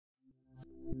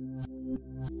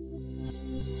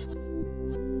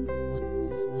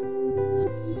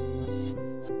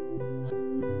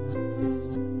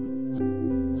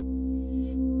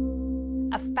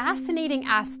fascinating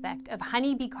aspect of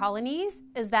honeybee colonies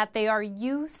is that they are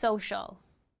eusocial.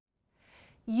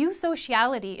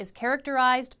 Eusociality is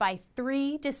characterized by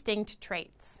 3 distinct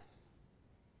traits.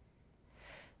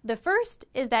 The first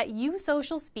is that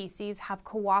eusocial species have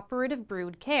cooperative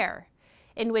brood care,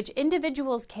 in which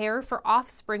individuals care for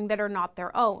offspring that are not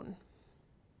their own.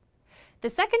 The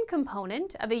second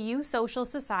component of a eusocial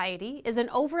society is an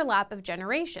overlap of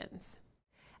generations,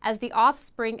 as the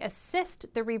offspring assist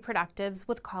the reproductives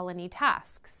with colony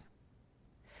tasks.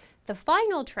 The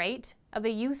final trait of a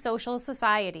eusocial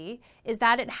society is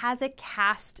that it has a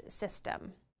caste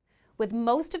system, with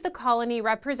most of the colony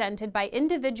represented by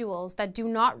individuals that do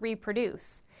not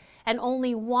reproduce, and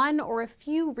only one or a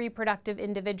few reproductive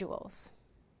individuals.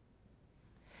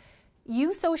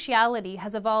 Eusociality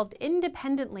has evolved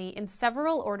independently in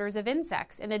several orders of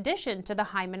insects in addition to the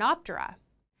Hymenoptera,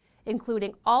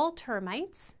 including all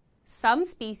termites, some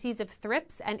species of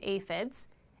thrips and aphids,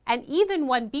 and even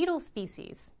one beetle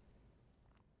species.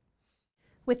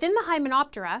 Within the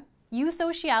Hymenoptera,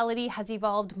 eusociality has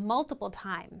evolved multiple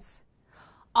times.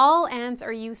 All ants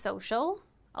are eusocial,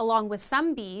 along with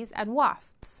some bees and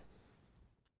wasps.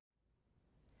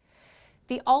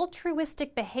 The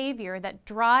altruistic behavior that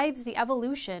drives the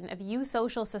evolution of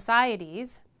eusocial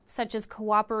societies, such as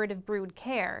cooperative brood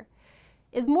care,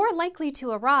 is more likely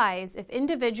to arise if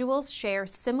individuals share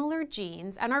similar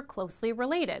genes and are closely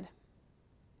related.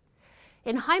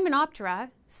 In Hymenoptera,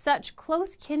 such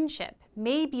close kinship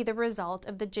may be the result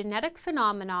of the genetic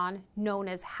phenomenon known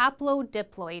as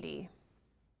Haplodiploidy.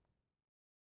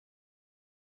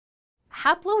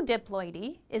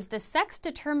 Haplodiploidy is the sex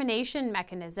determination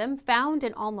mechanism found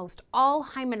in almost all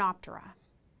Hymenoptera.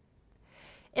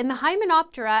 In the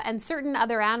Hymenoptera and certain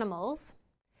other animals,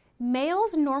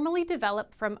 males normally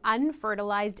develop from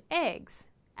unfertilized eggs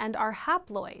and are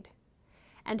haploid,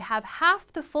 and have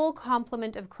half the full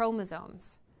complement of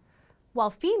chromosomes,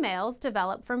 while females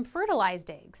develop from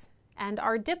fertilized eggs and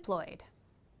are diploid.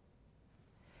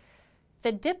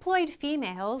 The diploid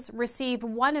females receive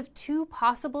one of 2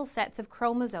 possible sets of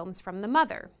chromosomes from the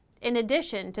mother, in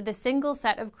addition to the single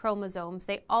set of chromosomes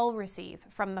they all receive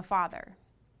from the father.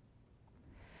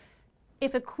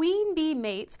 If a queen bee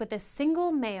mates with a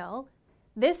single male,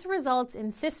 this results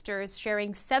in sisters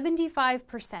sharing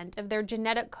 75% of their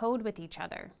genetic code with each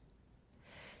other.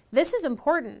 This is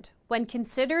important when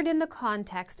considered in the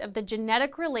context of the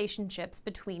genetic relationships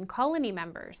between colony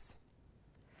members.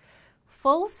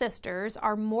 Full sisters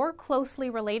are more closely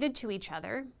related to each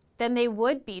other than they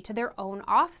would be to their own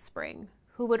offspring,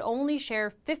 who would only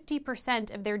share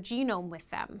 50% of their genome with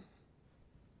them.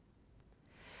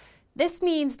 This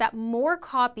means that more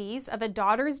copies of a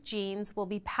daughter's genes will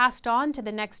be passed on to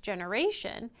the next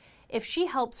generation if she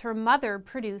helps her mother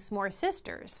produce more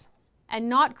sisters, and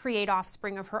not create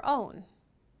offspring of her own.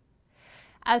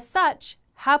 As such,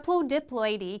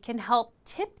 Haplodiploidy can help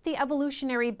tip the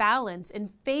evolutionary balance in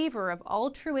favor of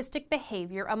altruistic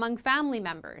behavior among family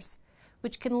members,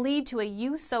 which can lead to a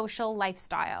eusocial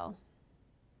lifestyle.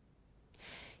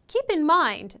 Keep in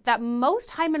mind that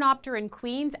most Hymenopteran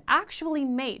queens actually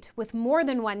mate with more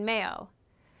than one male.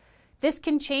 This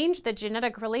can change the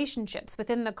genetic relationships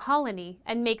within the colony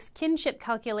and makes kinship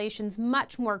calculations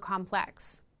much more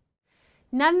complex.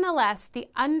 Nonetheless, the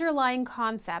underlying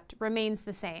concept remains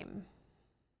the same.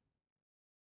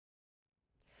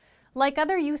 Like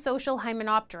other eusocial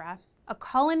Hymenoptera, a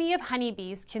colony of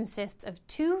honeybees consists of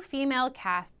 2 female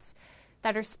castes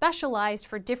that are specialized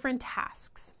for different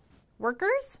tasks: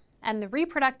 workers and the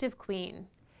reproductive queen.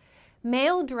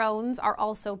 Male drones are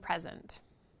also present.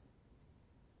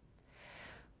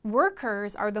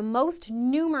 Workers are the most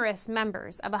numerous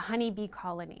members of a honeybee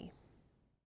colony.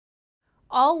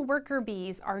 All worker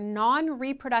bees are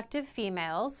non-reproductive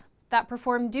females that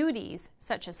perform duties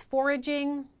such as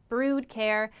foraging, brood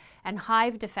care, and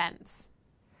hive defense.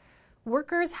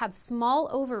 Workers have small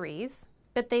ovaries,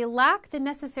 but they lack the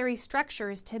necessary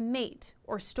structures to mate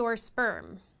or store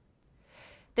sperm.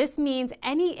 This means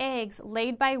any eggs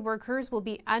laid by workers will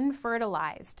be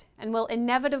unfertilized and will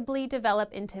inevitably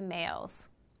develop into males.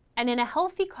 And in a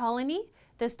healthy colony,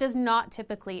 this does not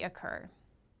typically occur.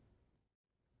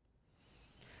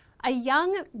 A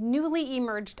young, newly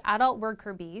emerged adult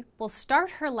worker bee will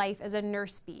start her life as a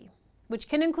nurse bee, which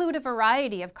can include a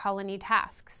variety of colony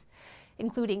tasks,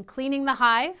 including cleaning the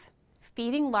hive,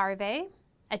 feeding larvae,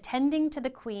 attending to the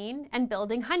queen, and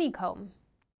building honeycomb.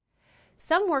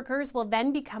 Some workers will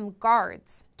then become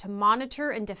guards to monitor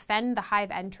and defend the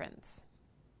hive entrance.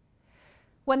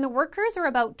 When the workers are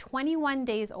about 21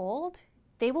 days old,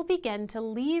 they will begin to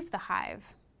leave the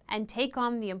hive and take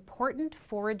on the important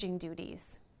foraging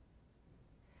duties.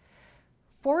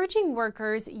 Foraging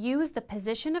workers use the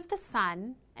position of the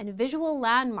sun and visual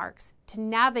landmarks to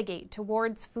navigate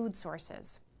towards food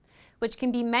sources, which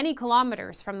can be many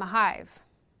kilometers from the hive.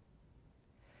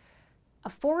 A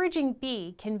foraging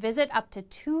bee can visit up to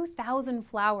 2,000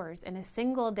 flowers in a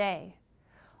single day,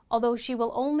 although she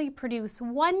will only produce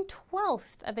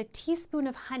 1/12 of a teaspoon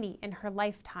of honey in her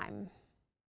lifetime.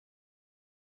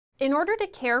 In order to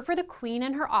care for the queen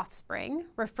and her offspring,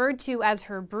 referred to as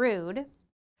her brood,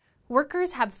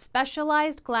 workers have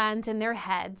specialized glands in their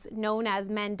heads known as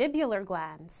mandibular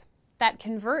glands that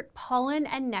convert pollen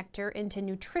and nectar into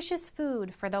nutritious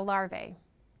food for the larvae.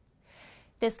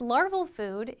 This larval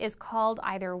food is called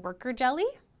either worker jelly,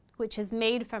 which is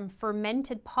made from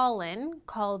fermented pollen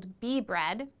called bee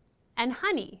bread, and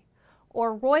honey,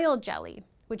 or royal jelly,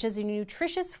 which is a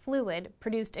nutritious fluid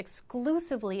produced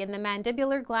exclusively in the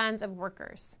mandibular glands of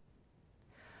workers.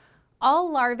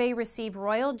 All larvae receive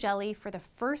royal jelly for the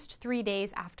first 3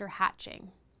 days after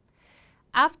hatching,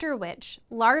 after which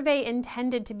larvae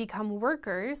intended to become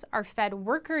workers are fed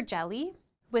worker jelly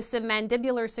with some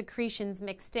mandibular secretions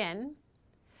mixed in,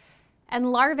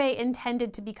 and larvae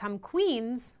intended to become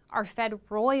queens are fed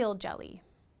royal jelly.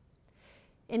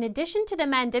 In addition to the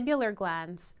mandibular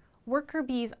glands, worker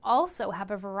bees also have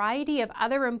a variety of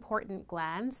other important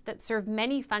glands that serve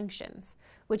many functions,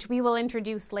 which we will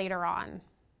introduce later on.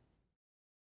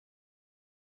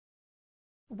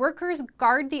 Workers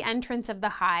guard the entrance of the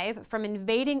hive from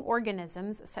invading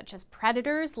organisms such as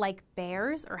predators like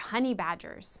bears or honey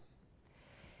badgers.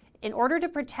 In order to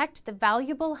protect the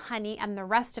valuable honey and the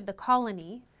rest of the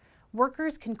colony,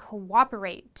 workers can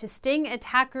cooperate to sting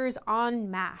attackers en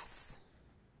masse.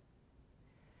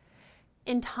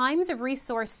 In times of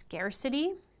resource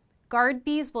scarcity, guard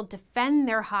bees will defend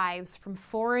their hives from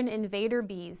foreign invader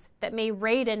bees that may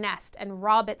raid a nest and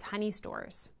rob its honey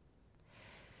stores.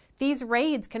 These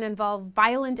raids can involve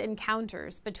violent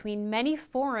encounters between many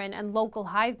foreign and local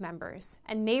hive members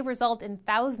and may result in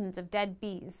thousands of dead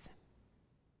bees.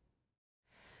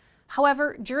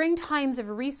 However, during times of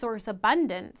resource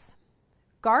abundance,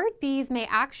 guard bees may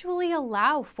actually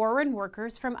allow foreign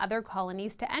workers from other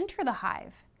colonies to enter the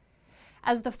hive,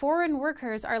 as the foreign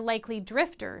workers are likely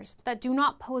drifters that do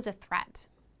not pose a threat,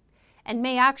 and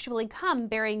may actually come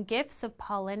bearing gifts of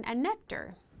pollen and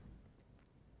nectar.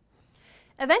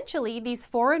 Eventually, these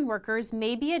foreign workers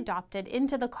may be adopted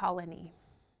into the colony.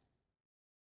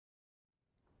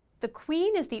 The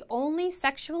queen is the only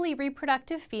sexually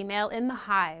reproductive female in the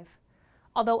hive,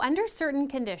 although under certain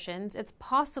conditions, it's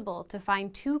possible to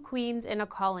find 2 queens in a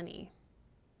colony.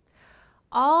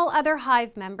 All other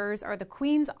hive members are the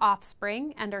queen's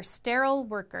offspring and are sterile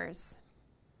workers.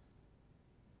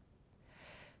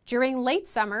 During late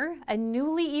summer, a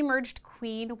newly emerged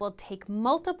queen will take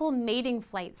multiple mating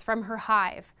flights from her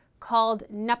hive, called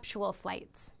nuptial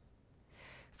flights.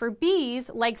 For bees,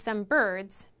 like some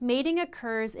birds, mating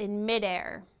occurs in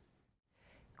midair.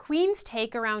 Queens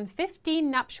take around 15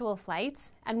 nuptial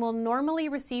flights and will normally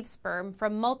receive sperm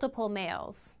from multiple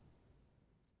males.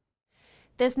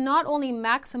 This not only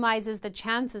maximizes the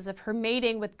chances of her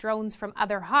mating with drones from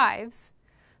other hives,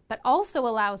 but also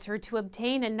allows her to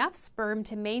obtain enough sperm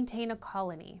to maintain a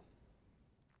colony.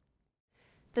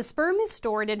 The sperm is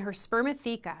stored in her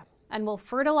spermatheca and will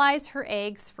fertilize her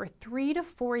eggs for 3 to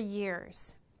 4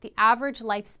 years, the average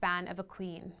lifespan of a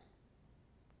queen.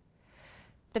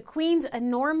 The queen's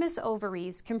enormous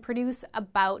ovaries can produce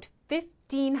about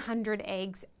 1,500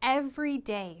 eggs every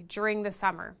day during the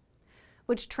summer,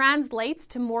 which translates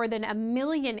to more than 1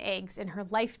 million eggs in her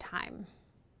lifetime.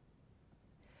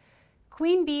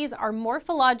 Queen bees are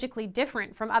morphologically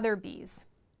different from other bees.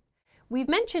 We've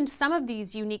mentioned some of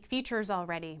these unique features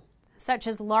already, such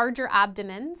as larger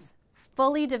abdomens,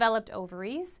 fully developed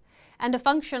ovaries, and a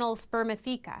functional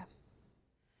spermatheca.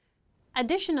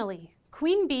 Additionally,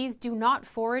 queen bees do not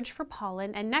forage for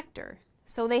pollen and nectar,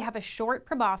 so they have a short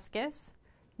proboscis,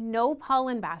 no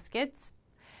pollen baskets,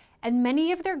 and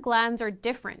many of their glands are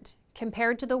different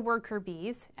compared to the worker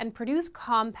bees and produce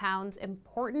compounds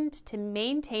important to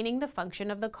maintaining the function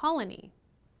of the colony.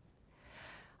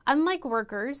 Unlike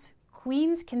workers,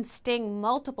 queens can sting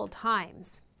multiple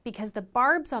times because the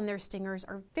barbs on their stingers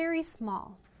are very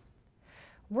small.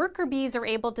 Worker bees are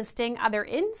able to sting other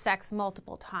insects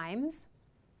multiple times,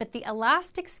 but the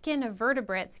elastic skin of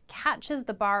vertebrates catches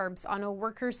the barbs on a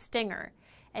worker's stinger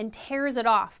and tears it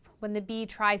off when the bee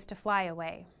tries to fly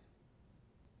away.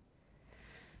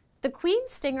 The queen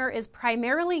stinger is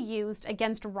primarily used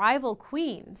against rival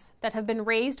queens that have been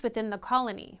raised within the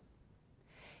colony.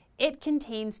 It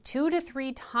contains 2 to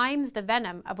 3 times the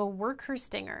venom of a worker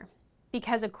stinger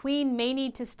because a queen may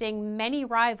need to sting many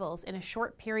rivals in a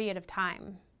short period of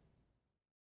time.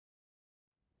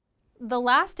 The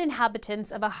last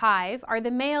inhabitants of a hive are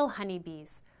the male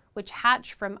honeybees, which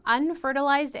hatch from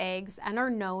unfertilized eggs and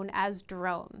are known as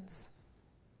drones.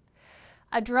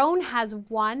 A drone has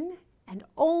one and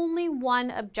only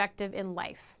one objective in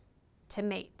life: to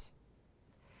mate.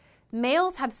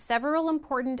 Males have several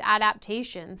important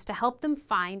adaptations to help them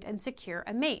find and secure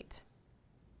a mate.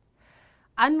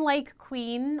 Unlike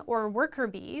queen or worker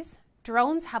bees,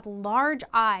 drones have large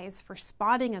eyes for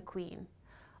spotting a queen,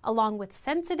 along with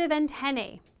sensitive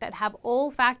antennae that have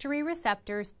olfactory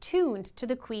receptors tuned to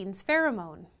the queen's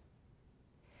pheromone.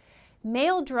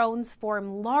 Male drones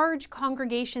form large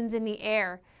congregations in the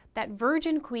air that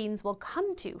virgin queens will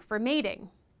come to for mating.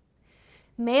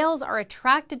 Males are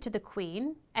attracted to the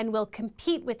queen and will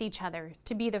compete with each other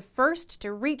to be the first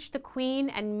to reach the queen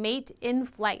and mate in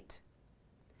flight.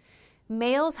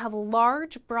 Males have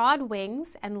large, broad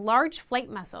wings and large flight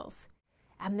muscles,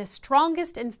 and the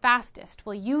strongest and fastest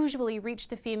will usually reach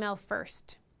the female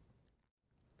first.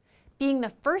 Being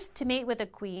the first to mate with a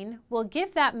queen will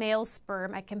give that male's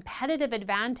sperm a competitive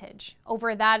advantage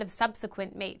over that of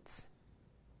subsequent mates.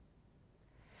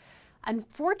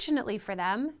 Unfortunately for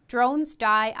them, drones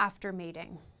die after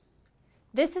mating.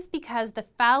 This is because the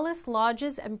phallus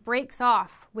lodges and breaks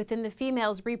off within the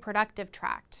female's reproductive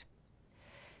tract.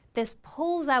 This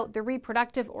pulls out the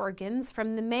reproductive organs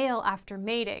from the male after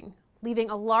mating, leaving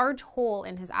a large hole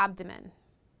in his abdomen.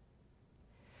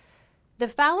 The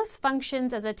phallus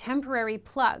functions as a temporary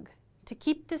plug to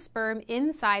keep the sperm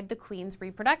inside the queen's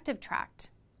reproductive tract.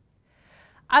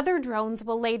 Other drones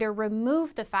will later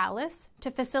remove the phallus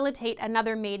to facilitate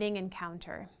another mating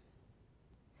encounter.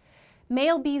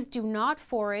 Male bees do not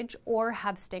forage or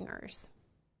have stingers.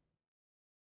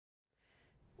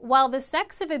 While the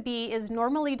sex of a bee is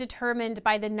normally determined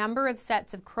by the number of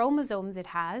sets of chromosomes it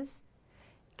has,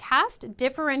 caste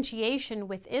differentiation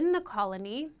within the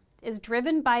colony is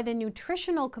driven by the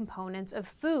nutritional components of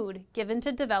food given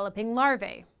to developing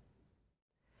larvae.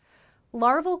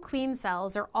 Larval queen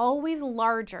cells are always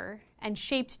larger and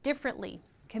shaped differently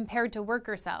compared to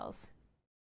worker cells.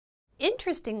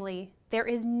 Interestingly, there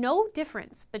is no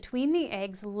difference between the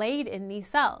eggs laid in these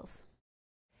cells.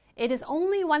 It is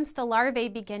only once the larvae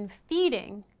begin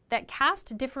feeding that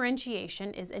caste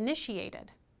differentiation is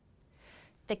initiated.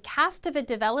 The caste of a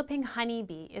developing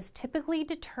honeybee is typically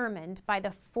determined by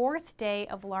the 4th day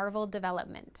of larval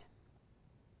development.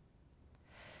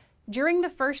 During the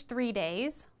first 3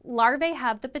 days, larvae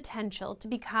have the potential to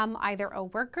become either a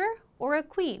worker or a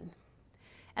queen,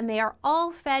 and they are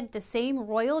all fed the same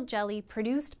royal jelly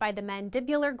produced by the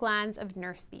mandibular glands of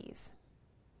nurse bees.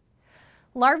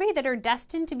 Larvae that are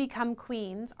destined to become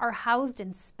queens are housed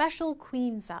in special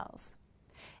queen cells,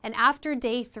 and after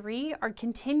day 3 are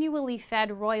continually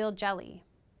fed royal jelly.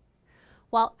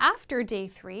 While after day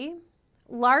 3,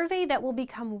 larvae that will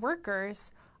become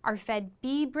workers are fed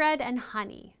bee bread and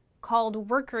honey, called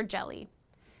worker jelly,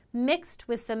 mixed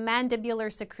with some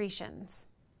mandibular secretions.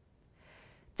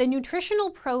 The nutritional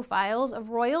profiles of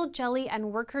royal jelly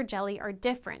and worker jelly are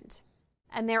different,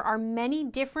 and there are many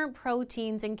different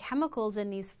proteins and chemicals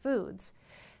in these foods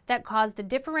that cause the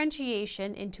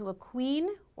differentiation into a queen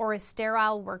or a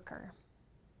sterile worker.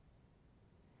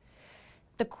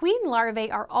 The queen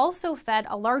larvae are also fed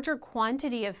a larger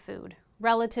quantity of food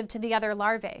relative to the other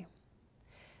larvae.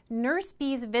 Nurse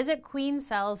bees visit queen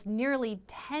cells nearly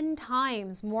 10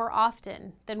 times more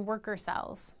often than worker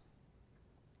cells.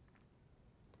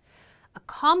 A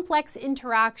complex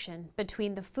interaction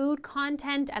between the food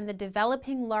content and the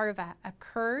developing larva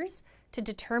occurs to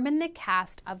determine the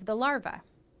caste of the larva.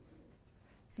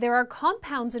 There are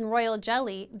compounds in royal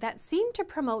jelly that seem to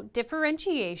promote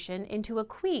differentiation into a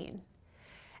queen,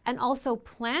 and also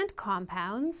plant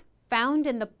compounds found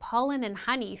in the pollen and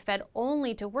honey fed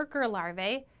only to worker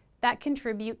larvae that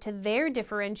contribute to their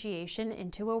differentiation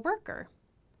into a worker.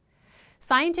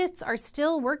 Scientists are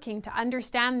still working to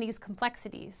understand these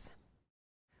complexities.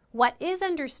 What is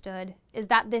understood is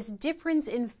that this difference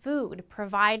in food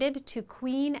provided to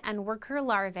queen and worker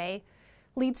larvae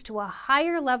leads to a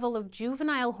higher level of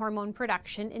juvenile hormone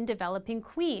production in developing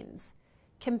queens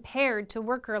compared to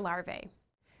worker larvae,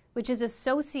 which is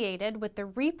associated with the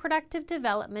reproductive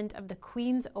development of the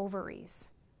queen's ovaries.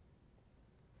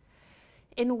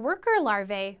 In worker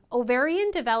larvae,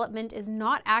 ovarian development is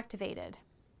not activated,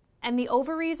 and the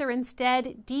ovaries are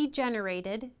instead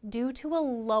degenerated due to a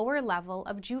lower level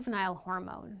of juvenile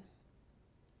hormone.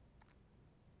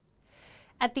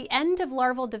 At the end of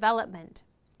larval development,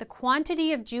 the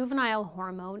quantity of juvenile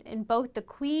hormone in both the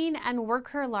queen and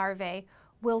worker larvae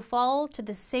will fall to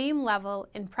the same level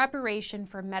in preparation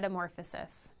for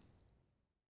metamorphosis.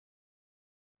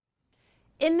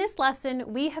 In this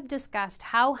lesson, we have discussed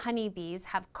how honeybees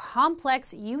have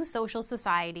complex eusocial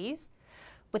societies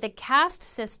with a caste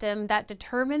system that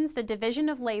determines the division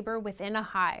of labor within a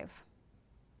hive.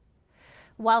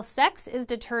 While sex is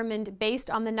determined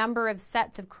based on the number of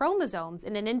sets of chromosomes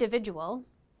in an individual,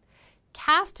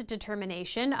 caste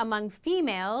determination among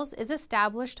females is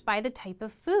established by the type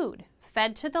of food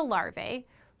fed to the larvae,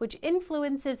 which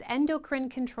influences endocrine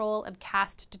control of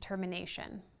caste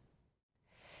determination.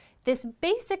 This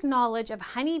basic knowledge of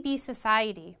honeybee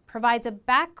society provides a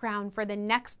background for the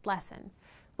next lesson,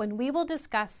 when we will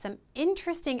discuss some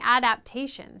interesting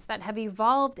adaptations that have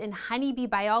evolved in honeybee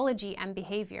biology and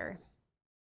behavior.